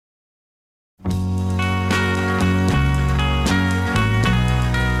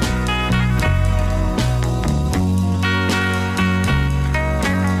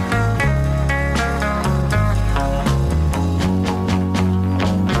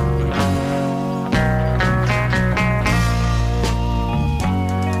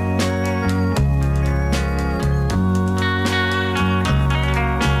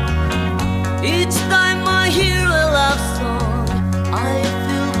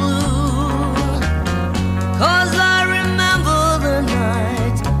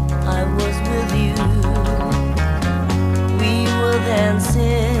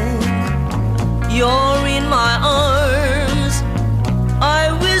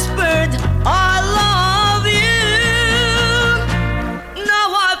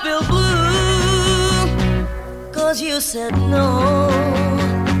said no.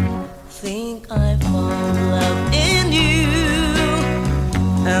 Think I found love in you,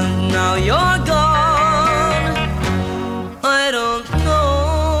 and now you're gone. I don't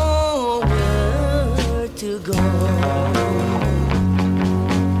know where to go.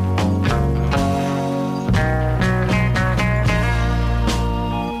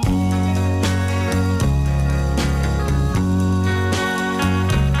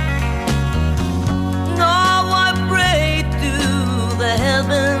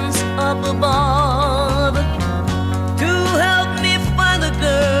 Up above to help me find the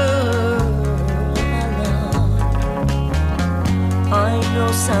girl I love. I know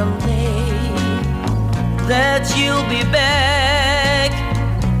someday that you'll be back,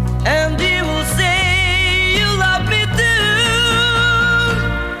 and you will say you love me too.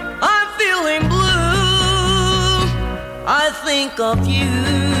 I'm feeling blue. I think of you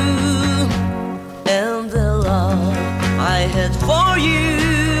and the love I had for you.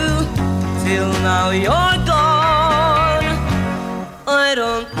 Till now you're gone. I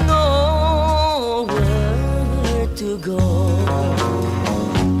don't know where to go.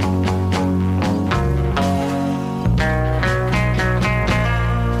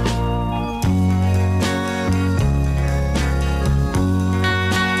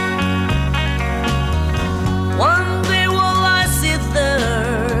 One day while I sit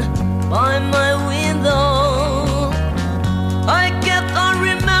there by my window, I kept on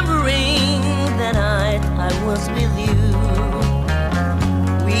remembering the night I was with you.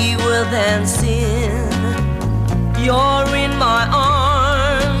 We were dancing, you're in my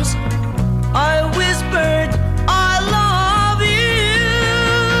arms. I whispered, I love you.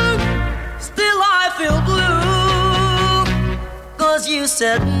 Still I feel blue, 'cause you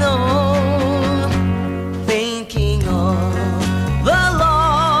said no. Thinking of the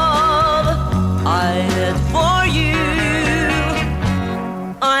love I had for you,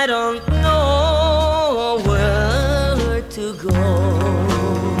 I don't know where to go.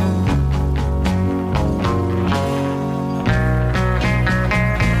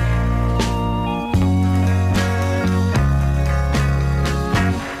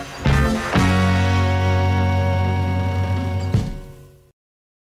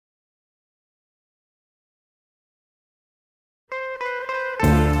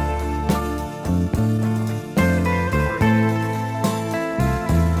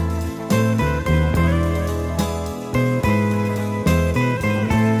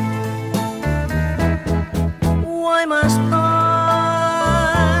 Why must I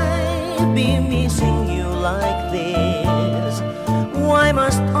be missing you like this? Why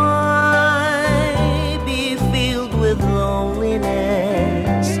must I be filled with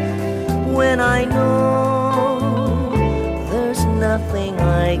loneliness when I know there's nothing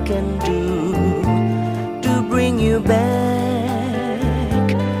I can do to bring you back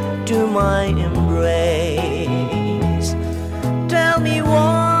to my embrace? Tell me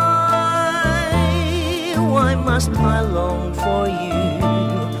why must I long for you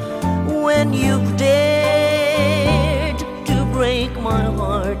when you've dared to break my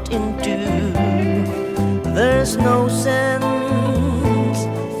heart in two? There's no sense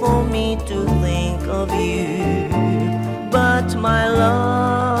for me to think of you, but my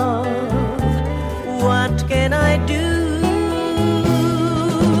love, what can I do?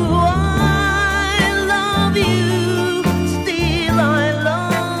 I love you.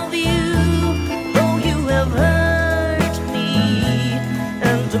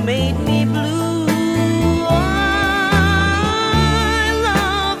 Made me blue. I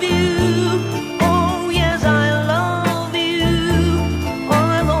love you. Oh yes, I love you.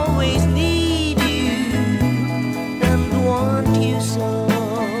 I'll always need you and want you so.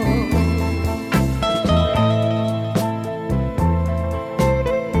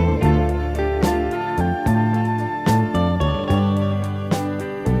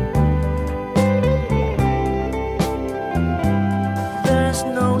 There's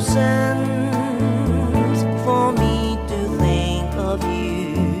no sense for me to think of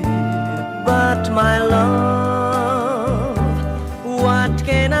you, but my love, what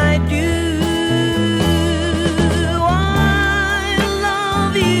can I do? I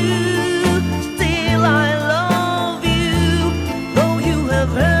love you, still I love you, though you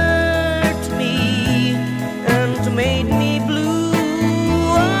have hurt me and made me blue.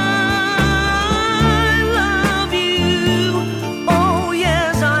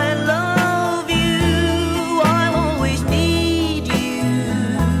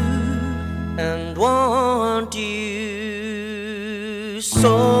 Want you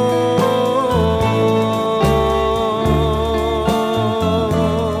so.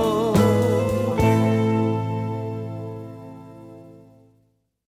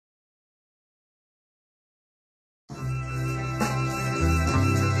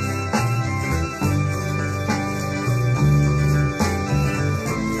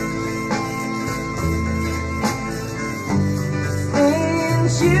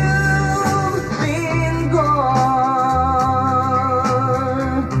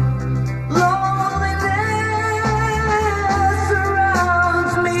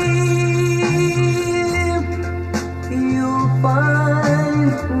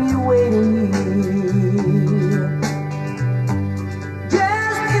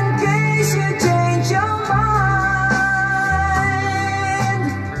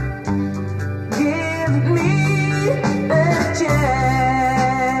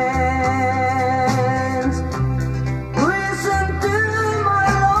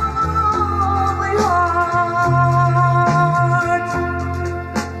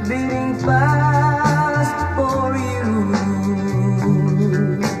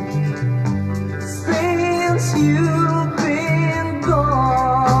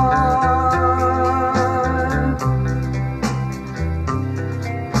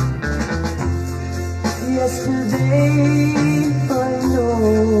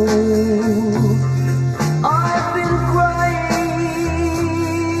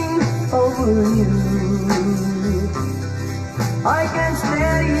 over you. I can't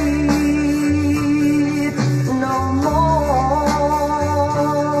stand it no more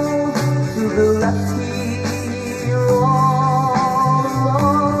to be left here all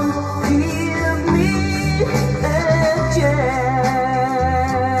alone. Give me a chance.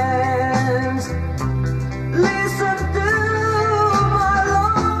 Listen to my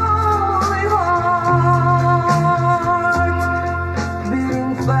lonely heart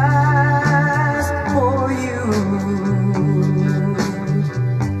beating fast for you.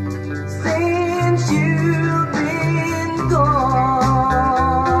 Since you've been gone,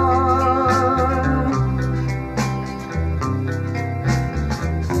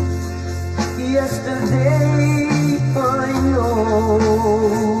 yesterday I know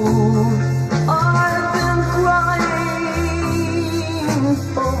I've been crying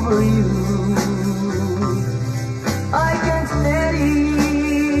over you. I can't stand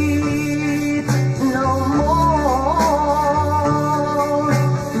it no more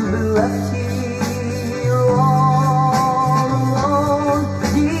to be left here all alone.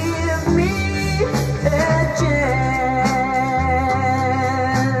 Give me a chance.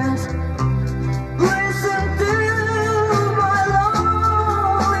 Listen to my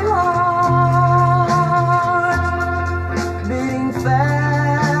lonely heart beating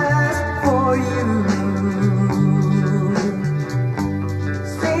fast for you.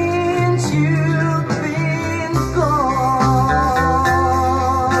 Since you've been gone,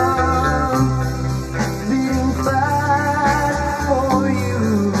 beating fast for you.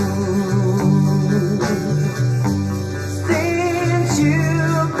 Since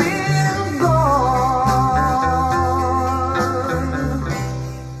you've been gone.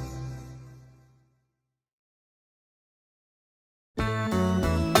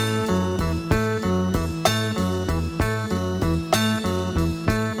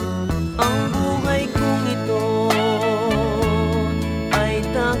 Ang buhay kong ito ay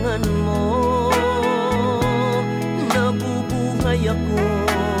tangan mo. Nabubuhay ako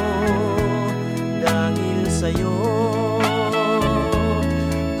dahil sa'yo.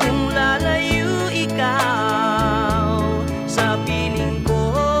 Kung lalayo ikaw sa piling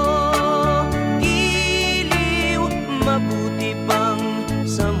ko, giliw, mabuti pang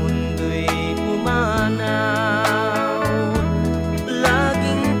sa mundo'y pumanaw.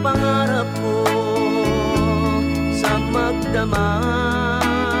 Laging pangarap ko sa magdamag,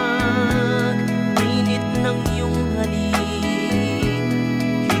 init ng iyong halik,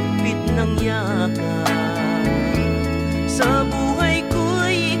 higpit ng yakap. Sa buhay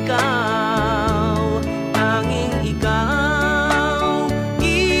ko'y ikaw, tanging ikaw,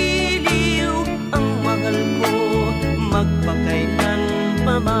 giliw ang mahal ko, magpakailan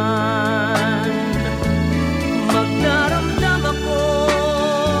pa man. Magdaramdam ako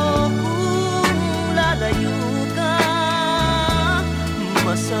kung lalayo ka,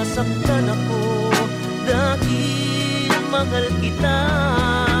 masasaktan ako dahil mahal kita.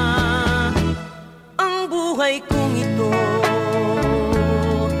 Ang buhay kong ito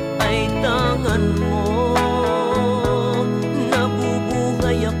ay tangan mo.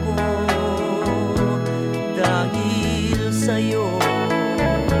 Nabubuhay ako dahil sa'yo.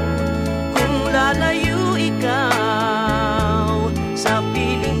 Kung lalayo ikaw sa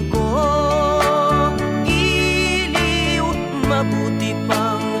piling ko, giliw, mabuti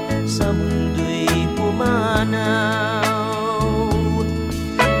pang sa mundo'y pumanaw.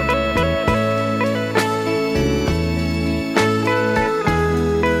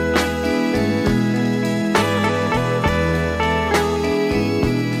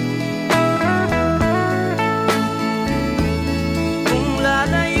 Kung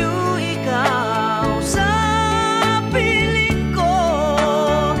lalayo ikaw sa piling ko,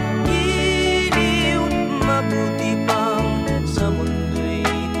 giliw, mabuti pang sa mundo'y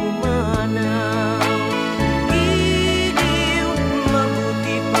pumanaw.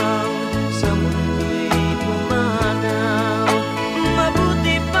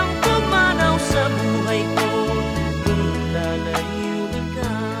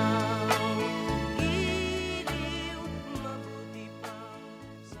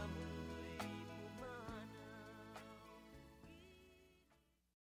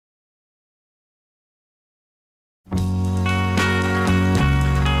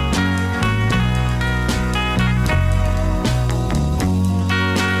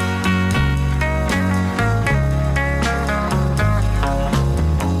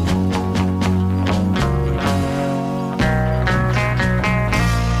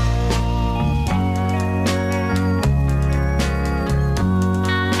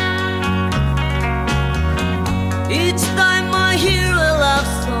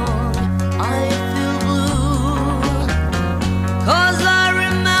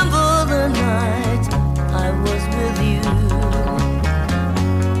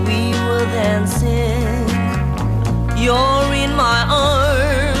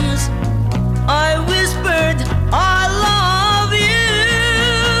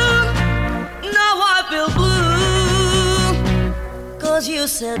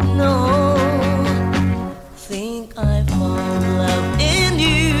 said no. Think I found love in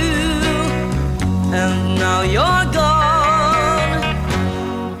you, and now you're gone.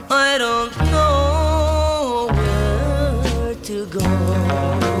 I don't know where to go.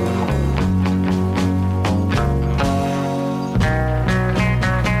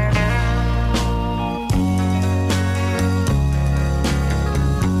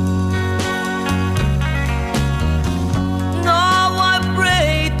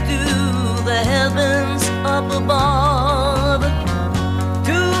 Up above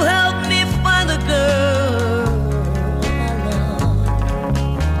to help me find the girl I love.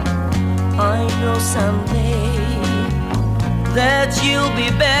 I know someday that you'll be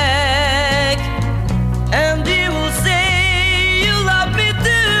back, and you will say you love me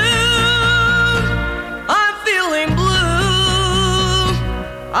too. I'm feeling blue.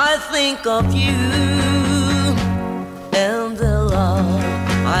 I think of you and the love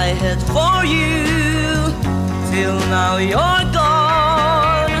I had for you. Till now you're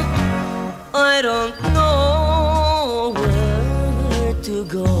gone. I don't know where to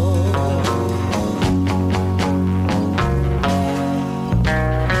go.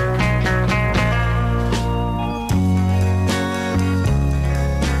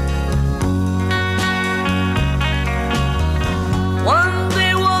 One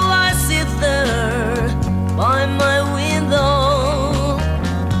day while I sit there by my window,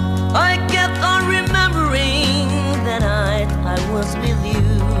 I kept on remembering that I was with you.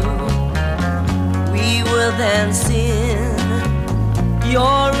 We were dancing,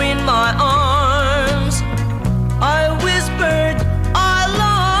 you're in my arms. I whispered, I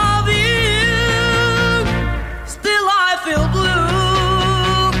love you. Still I feel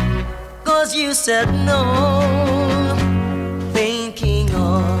blue, 'cause you said no. Thinking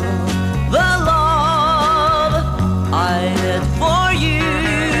of the love I had for you,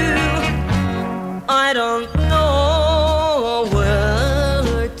 I don't know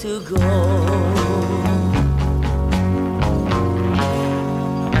where to go.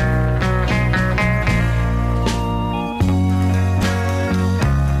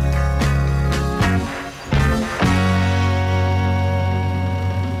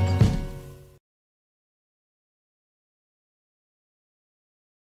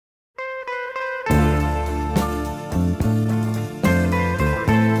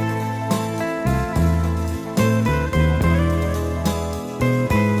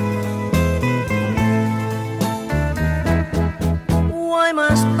 Why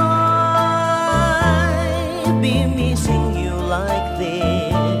must I be missing you like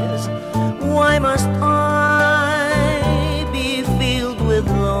this? Why must I be filled with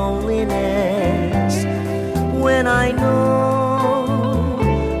loneliness when I know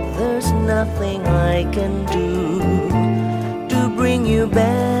there's nothing I can do to bring you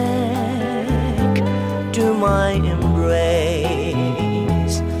back to my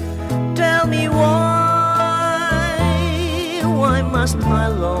embrace? Tell me why must I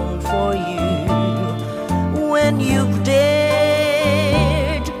long for you when you've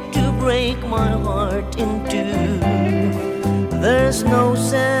dared to break my heart in two? There's no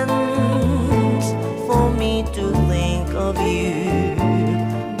sense for me to think of you,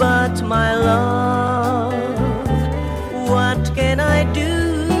 but my love, what can I do?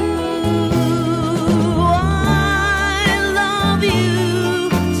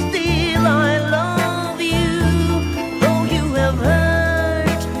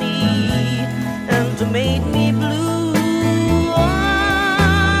 Made me blue. I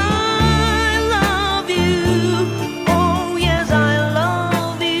love you. Oh yes, I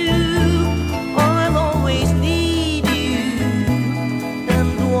love you. I'll always need you and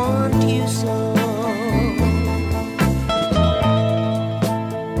want you so.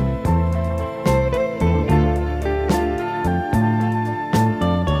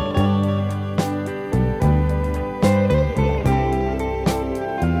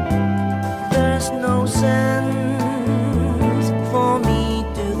 There's no sense for me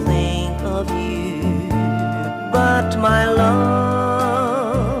to think of you, but my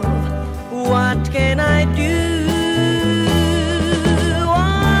love, what can I do? I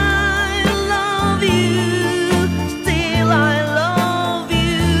love you, still I love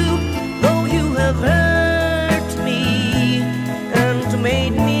you, though you have hurt me and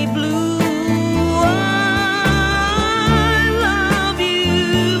made me blue.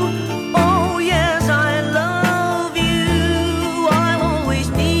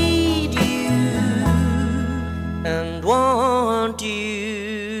 Want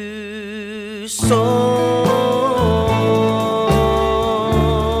you so.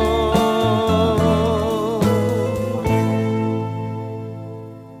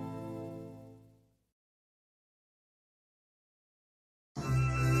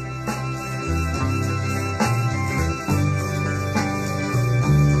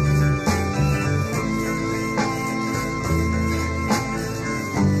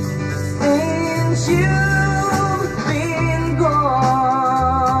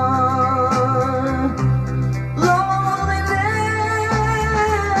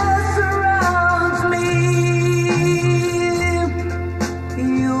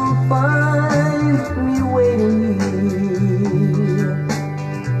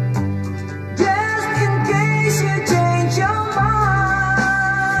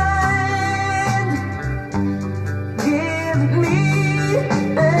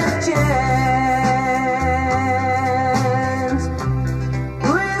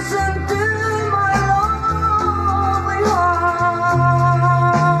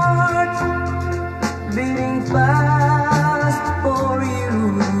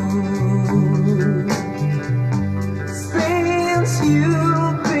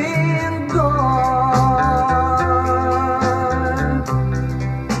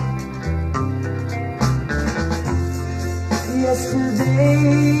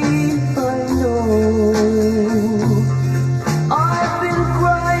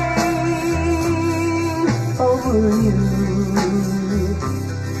 for you.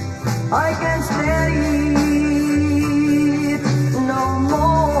 I can't stand it no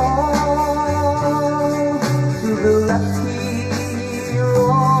more to be left here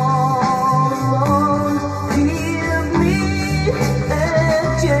all alone. Give me a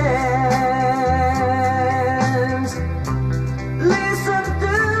chance. Listen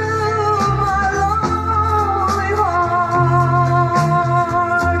to my lonely heart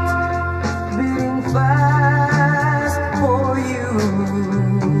beating fast for you.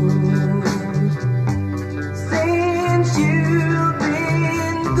 Since you've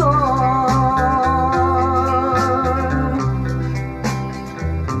been gone,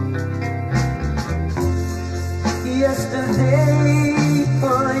 yesterday I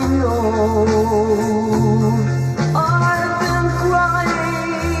know I've been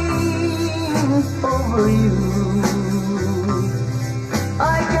crying over you. I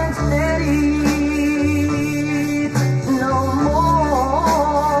can't stand it no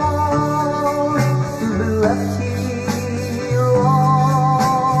more to be left here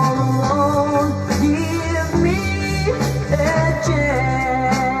all alone. Give me a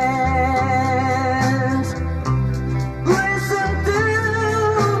chance. Listen to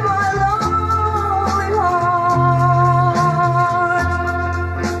my lonely heart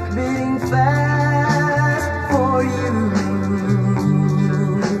beating fast for you.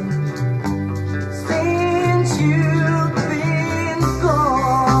 Since you've been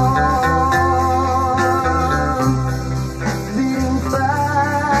gone, beating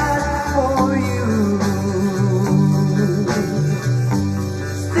fast for you.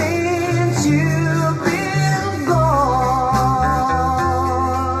 Since you've been gone.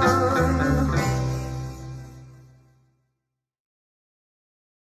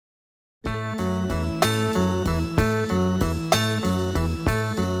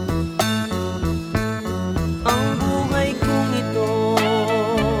 Ang buhay kong ito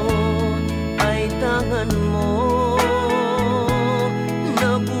ay tangan mo.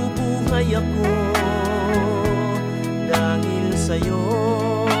 Nabubuhay ako dahil sa'yo.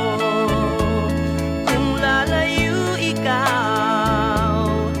 Kung lalayo ikaw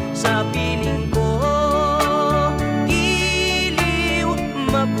sa piling ko, giliw,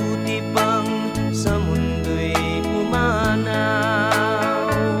 mabuti pang sa mundo'y pumanaw.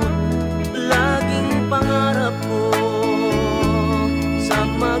 Laging pangarap ko sa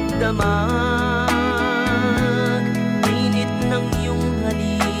magdamag, init ng iyong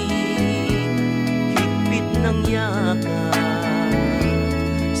halik, higpit ng yakap.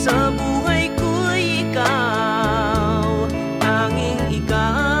 Sa buhay ko'y ikaw, tanging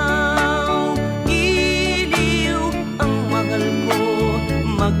ikaw, giliw ang mahal ko,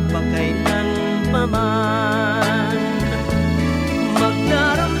 magpakailan pa man.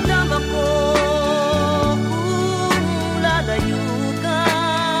 Magdaramdam ako kung lalayo ka,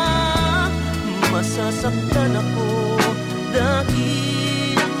 masasaktan ako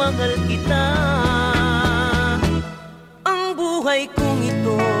dahil mahal kita. Ang buhay kong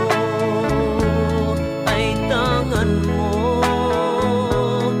ito ay tangan mo.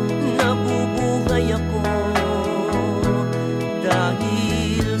 Nabubuhay ako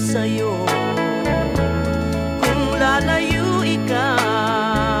dahil sa'yo. Kung lalayo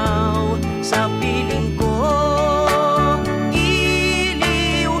ikaw sa piling ko,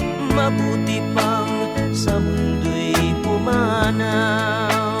 giliw, mabuti pang sa mundo'y pumanaw.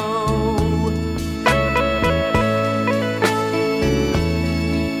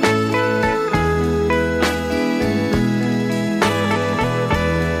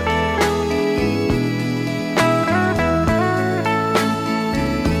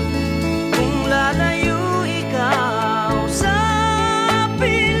 Kung lalayo ikaw sa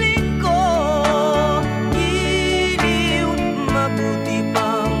piling ko, giliw, mabuti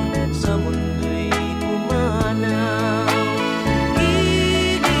pang sa mundo'y pumanaw.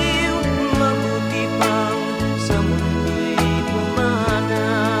 Giliw, mabuti pang sa mundo'y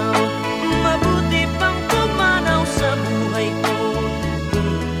pumanaw. Mabuti pang pumanaw sa buhay ko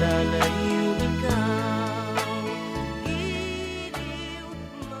kung lalayo ikaw. Giliw,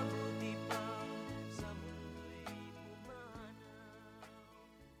 mabuti pang sa mundo'y pumanaw.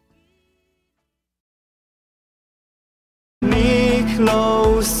 Me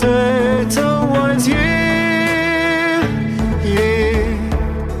closer towards you, yeah,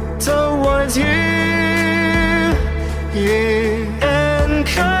 towards you, yeah.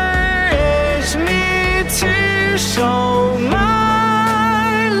 Encourage me to show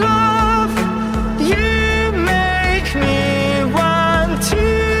my love. You make me want to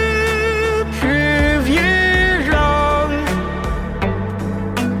prove you wrong.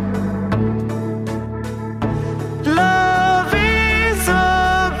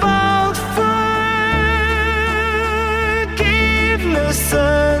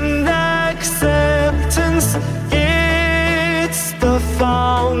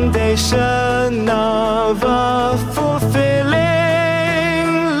 foundation of a fulfilling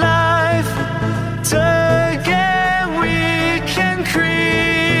life. Together we can create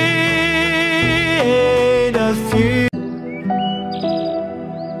a future.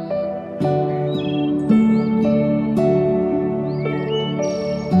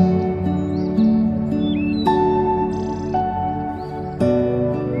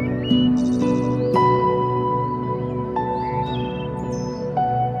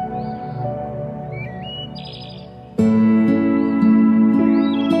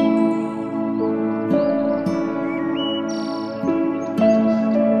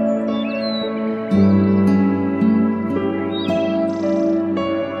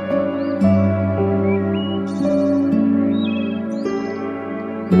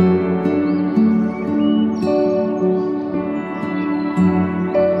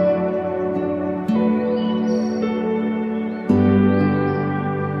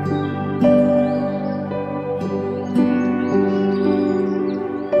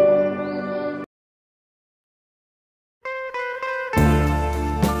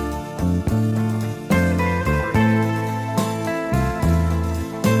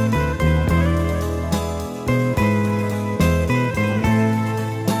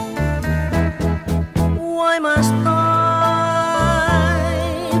 Why must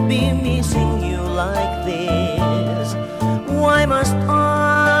I be missing you like this? Why must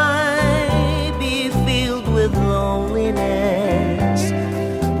I be filled with loneliness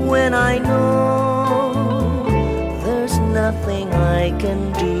when I know there's nothing I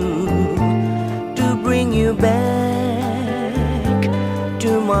can do to bring you back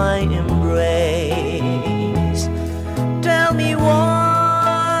to my embrace? Tell me why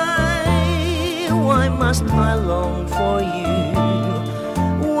must I long for you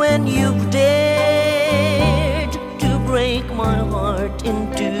when you've dared to break my heart in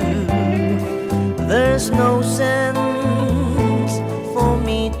two? There's no sense for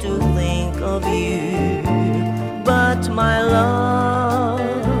me to think of you, but my love,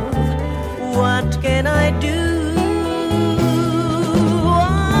 what can I do?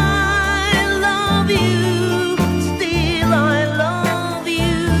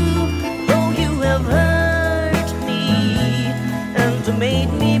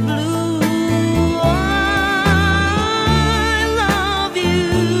 Made me blue. I love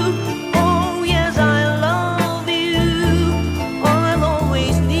you. Oh yes, I love you. I'll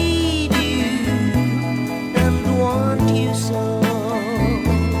always need you and want you so.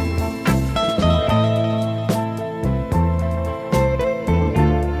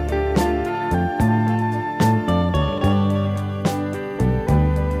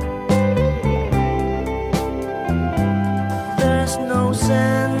 There's no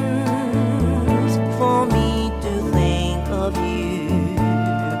sense for me to think of you,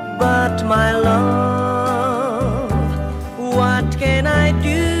 but my love, what can I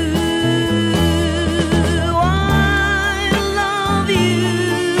do? I love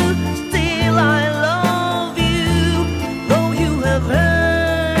you, still I love you, though you have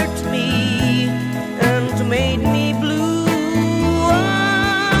hurt me and made me blue.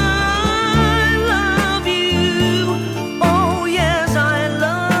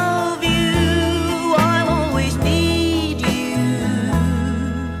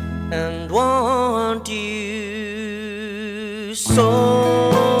 Want you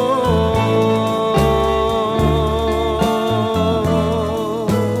so.